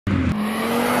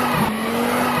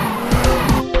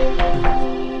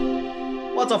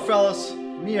What's up, fellas?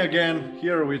 Me again,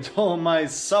 here with all my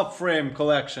subframe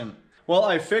collection. Well,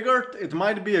 I figured it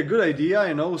might be a good idea,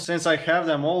 you know, since I have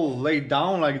them all laid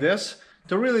down like this,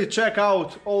 to really check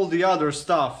out all the other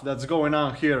stuff that's going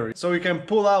on here, so we can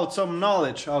pull out some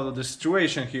knowledge out of the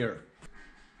situation here.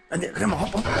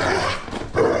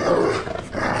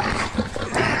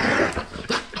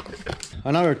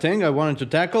 Another thing I wanted to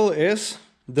tackle is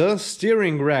the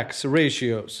steering racks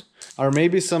ratios. Are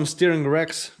maybe some steering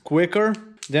racks quicker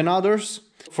than others?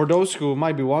 For those who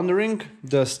might be wondering,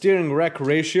 the steering rack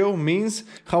ratio means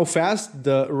how fast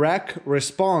the rack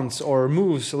responds or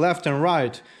moves left and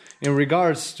right in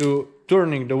regards to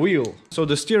turning the wheel. So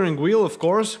the steering wheel, of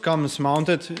course, comes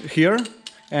mounted here,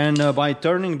 and by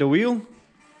turning the wheel,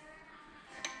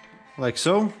 like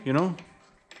so, you know,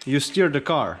 you steer the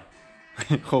car,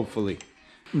 hopefully.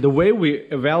 The way we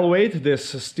evaluate this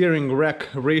steering rack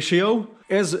ratio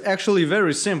is actually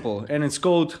very simple, and it's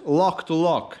called lock to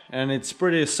lock, and it's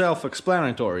pretty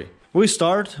self-explanatory. We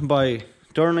start by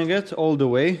turning it all the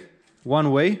way,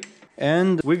 one way,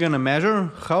 and we're gonna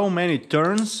measure how many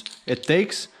turns it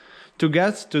takes to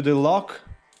get to the lock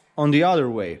on the other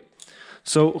way.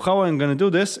 So how I'm gonna do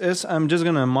this is I'm just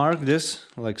gonna mark this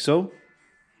like so,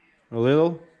 a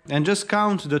little, and just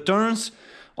count the turns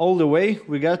all the way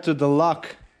we get to the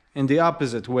lock in the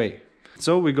opposite way.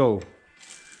 So we go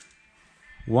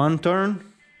 1 turn,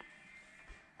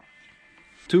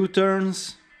 2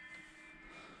 turns,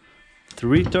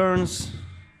 3 turns,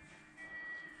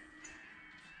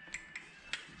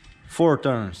 4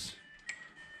 turns.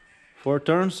 4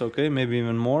 turns, okay, maybe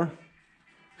even more.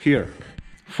 Here,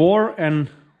 4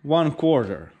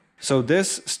 1/4. So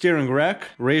this steering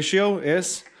rack ratio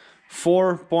is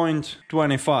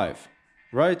 4.25,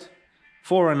 right?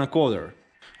 4 1/4.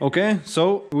 Okay,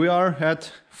 so we are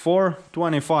at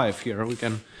 4.25 here. We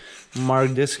can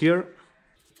mark this here.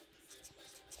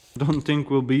 Don't think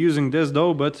we'll be using this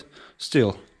though, but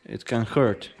still, it can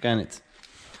hurt, can it?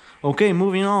 Okay,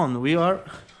 moving on. We are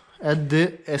at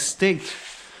the Estate.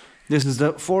 This is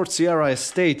the Ford Sierra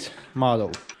Estate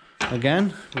model.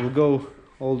 Again, we'll go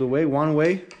all the way, one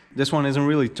way. This one isn't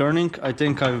really turning. I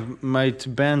think I might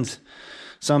bend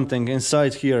something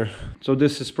inside here, so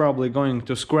this is probably going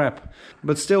to scrap,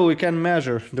 but still we can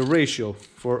measure the ratio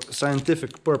for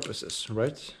scientific purposes,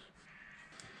 right?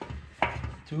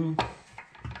 2,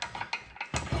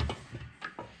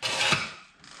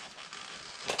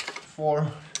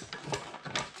 4,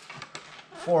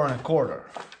 4 1/4.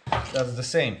 That's the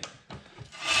same.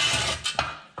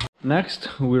 Next,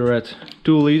 we're at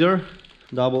 2-liter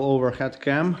double overhead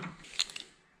cam.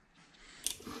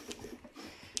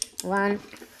 1,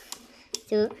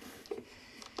 2,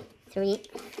 3,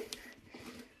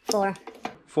 4.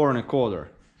 4 1/4.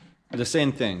 The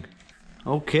same thing.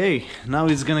 Okay, now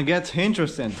it's gonna get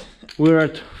interesting. We're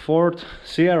at Ford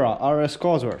Sierra RS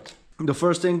Cosworth. The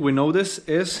first thing we notice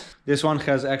is this one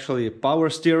has actually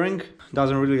power steering.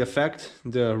 Doesn't really affect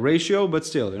the ratio, but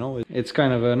still, you know, it's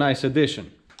kind of a nice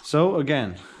addition. So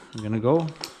again, I'm gonna go.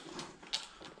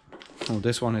 Oh,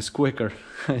 this one is quicker,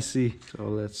 I see. So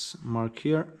let's mark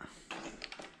here.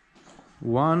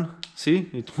 1, see,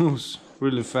 it moves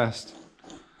really fast.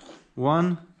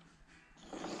 1,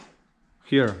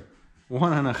 here,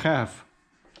 1 1/2.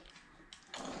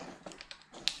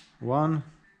 1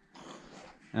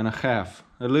 1/2.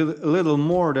 A little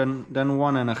more than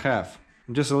 1 1/2.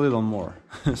 Just a little more.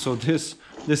 So this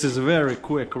is a very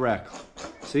quick rack.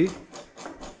 See?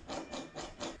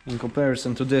 In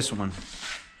comparison to this one.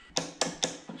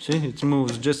 See, it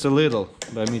moves just a little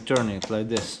by me turning it like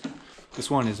this. This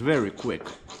one is very quick.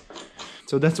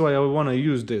 So that's why I want to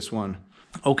use this one.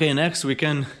 Okay, next we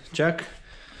can check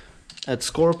at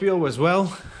Scorpio as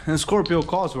well. And Scorpio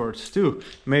Cosworth too.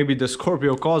 Maybe the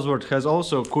Scorpio Cosworth has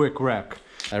also a quick rack.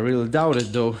 I really doubt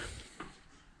it though.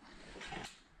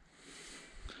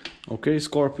 Okay,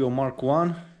 Scorpio Mark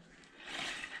 1.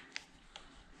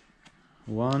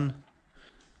 1,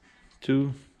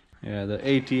 2. Yeah, the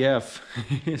ATF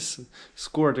is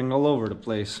squirting all over the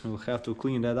place. We'll have to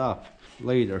clean that up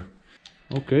later.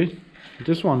 Okay,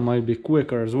 this one might be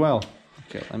quicker as well.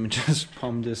 Okay, let me just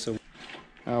pump this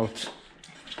out.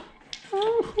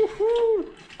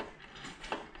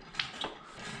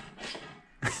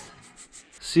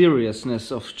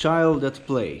 Seriousness of child at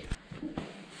play.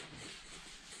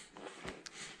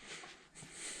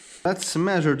 Let's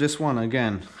measure this one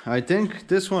again. I think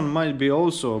this one might be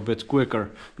also a bit quicker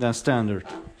than standard.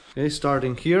 Okay,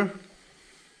 starting here.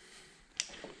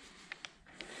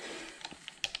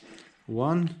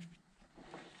 1,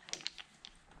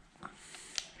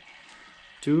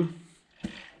 2, 3,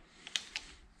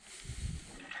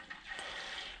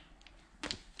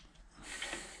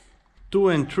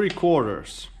 2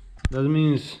 3/4. That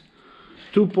means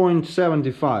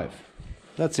 2.75.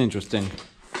 That's interesting.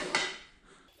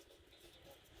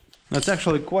 That's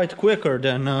actually quite quicker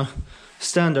than a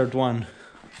standard one.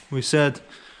 We said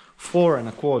 4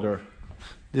 1/4.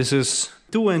 This is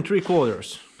 2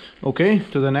 3/4. Okay,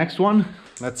 to the next one.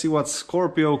 Let's see what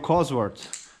Scorpio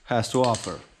Cosworth has to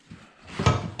offer.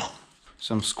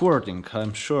 Some squirting,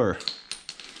 I'm sure.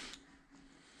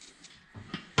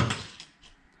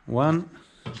 1,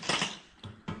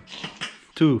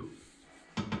 2.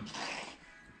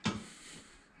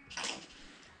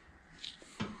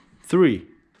 3.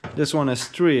 This one is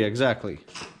 3 exactly.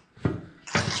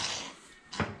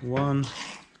 1,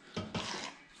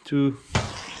 2,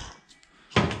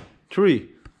 3.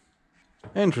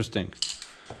 Interesting.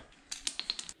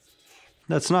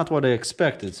 That's not what I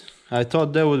expected. I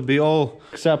thought that would be all,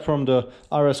 except from the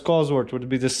RS Cosworth, would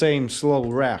be the same slow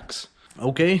racks.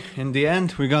 Okay, in the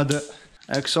end we got the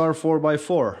XR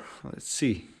 4x4. Let's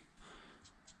see.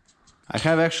 I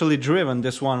have actually driven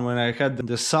this one when I had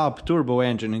the sub turbo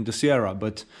engine in the Sierra,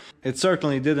 but it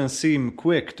certainly didn't seem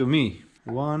quick to me.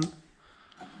 1,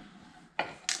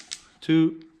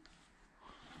 2,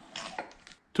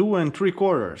 2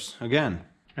 3/4 again,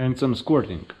 and some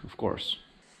squirting, of course.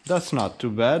 That's not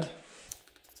too bad.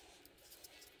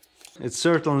 It's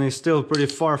certainly still pretty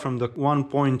far from the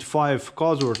 1.5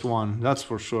 Cosworth one, that's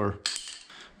for sure.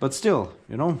 But still,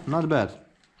 you know, not bad.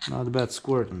 Not bad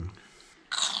squirting.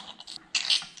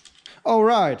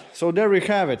 Alright, so there we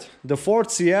have it. The Ford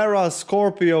Sierra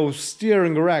Scorpio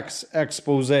steering racks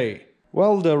expose.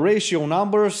 Well, the ratio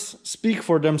numbers speak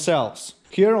for themselves.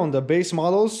 Here on the base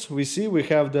models, we see we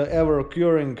have the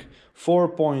ever-occurring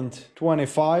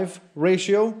 4.25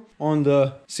 ratio. On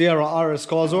the Sierra RS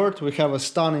Cosworth, we have a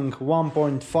stunning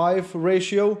 1.5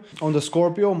 ratio. On the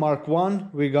Scorpio Mark I,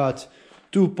 we got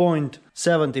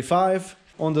 2.75.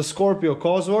 On the Scorpio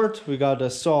Cosworth, we got a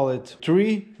solid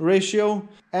 3 ratio.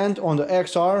 And on the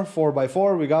XR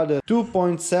 4x4, we got a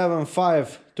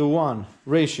 2.75:1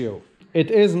 ratio.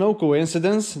 It is no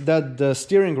coincidence that the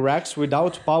steering racks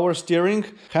without power steering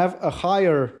have a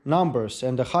higher numbers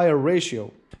and a higher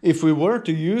ratio. If we were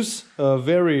to use a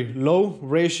very low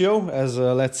ratio, as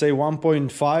a, let's say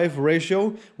 1.5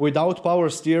 ratio, without power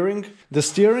steering, the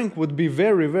steering would be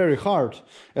very, very hard,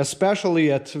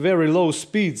 especially at very low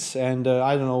speeds and,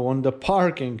 I don't know, on the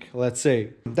parking, let's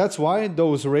say. That's why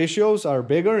those ratios are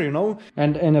bigger, you know,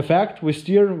 and in effect we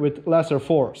steer with lesser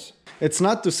force. It's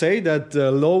not to say that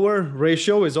the lower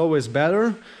ratio is always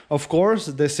better. Of course,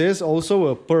 this is also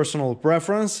a personal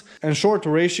preference, and short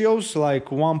ratios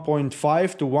like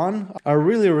 1.5:1 are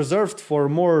really reserved for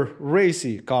more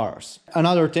racy cars.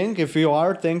 Another thing, if you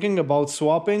are thinking about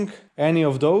swapping any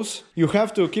of those, you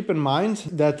have to keep in mind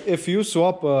that if you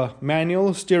swap a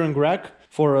manual steering rack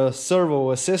for a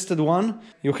servo-assisted one,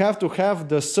 you have to have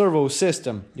the servo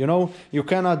system. You know, you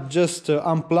cannot just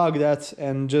unplug that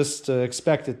and just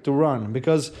expect it to run,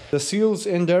 because the seals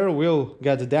in there will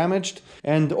get damaged,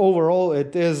 and overall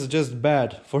it is just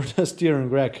bad for the steering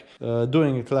rack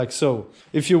doing it like so.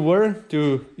 If you were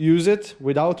to use it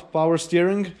without power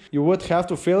steering, you would have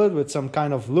to fill it with some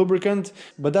kind of lubricant,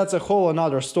 but that's a whole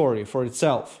another story for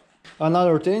itself.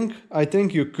 Another thing, I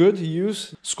think you could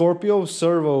use Scorpio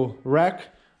servo rack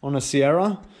on a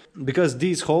Sierra, because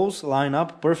these holes line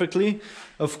up perfectly.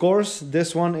 Of course,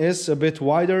 this one is a bit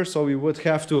wider, so we would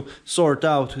have to sort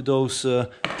out those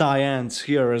tie ends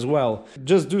here as well.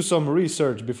 Just do some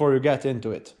research before you get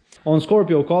into it. On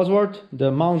Scorpio Cosworth,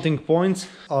 the mounting points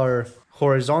are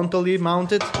horizontally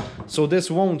mounted, so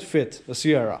this won't fit a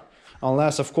Sierra.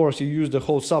 Unless, of course, you use the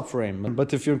whole subframe.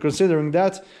 But if you're considering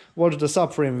that, watch the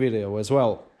subframe video as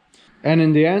well. And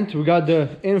in the end, we got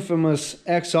the infamous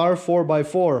XR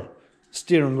 4x4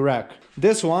 steering rack.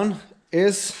 This one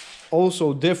is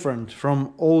also different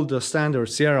from all the standard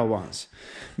Sierra ones,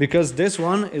 because this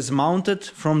one is mounted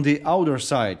from the outer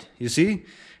side. You see?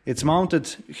 It's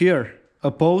mounted here,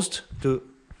 opposed to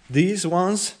these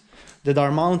ones that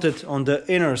are mounted on the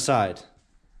inner side.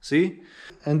 See?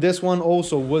 And this one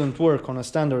also wouldn't work on a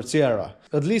standard Sierra.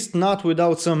 At least not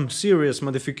without some serious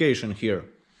modification here.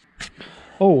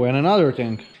 Oh, and another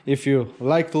thing. If you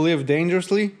like to live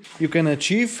dangerously, you can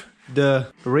achieve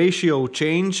the ratio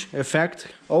change effect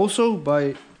also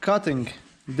by cutting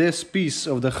this piece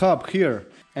of the hub here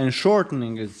and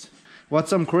shortening it. What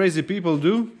some crazy people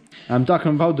do, I'm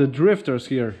talking about the drifters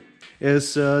here,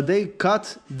 is they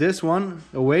cut this one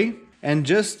away and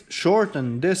just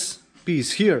shorten this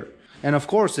piece here. And of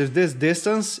course, if this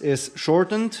distance is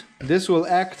shortened, this will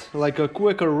act like a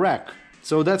quicker rack.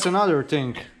 So that's another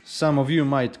thing some of you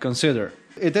might consider.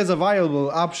 It is a viable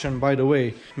option, by the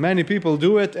way. Many people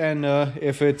do it, and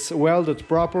if it's welded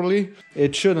properly,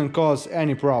 it shouldn't cause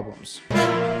any problems.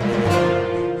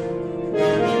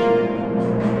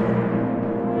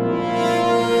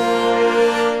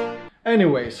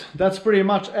 Anyways, that's pretty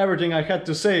much everything I had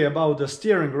to say about the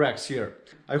steering racks here.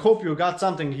 I hope you got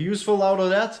something useful out of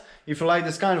that. If you like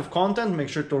this kind of content, make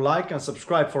sure to like and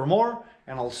subscribe for more,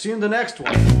 and I'll see you in the next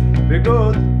one. Be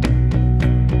good!